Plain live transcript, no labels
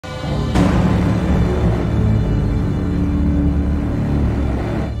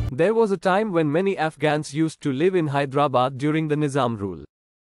There was a time when many Afghans used to live in Hyderabad during the Nizam rule.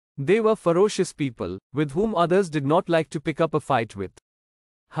 They were ferocious people, with whom others did not like to pick up a fight with.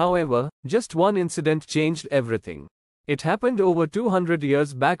 However, just one incident changed everything. It happened over 200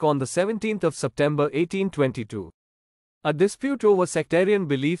 years back on the 17th of September 1822. A dispute over sectarian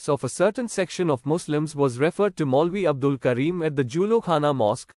beliefs of a certain section of Muslims was referred to Maulvi Abdul Karim at the Julo Khana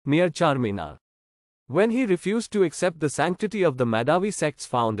Mosque, near Charminar. When he refused to accept the sanctity of the Madhavi sect's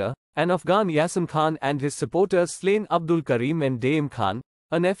founder, an Afghan Yasin Khan and his supporters slain Abdul Karim and Daim Khan,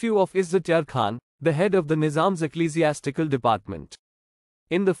 a nephew of Izzatyar Khan, the head of the Nizam's ecclesiastical department.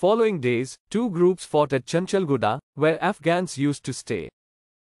 In the following days, two groups fought at Chanchalguda, where Afghans used to stay.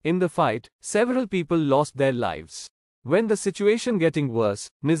 In the fight, several people lost their lives. When the situation getting worse,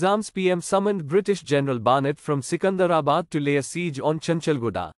 Nizam's PM summoned British General Barnett from Sikandarabad to lay a siege on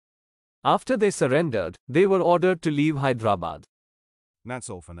Chanchalguda. After they surrendered, they were ordered to leave Hyderabad. That's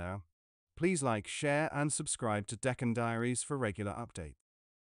all for now. Please like, share and subscribe to Deccan Diaries for regular updates.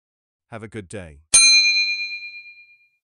 Have a good day.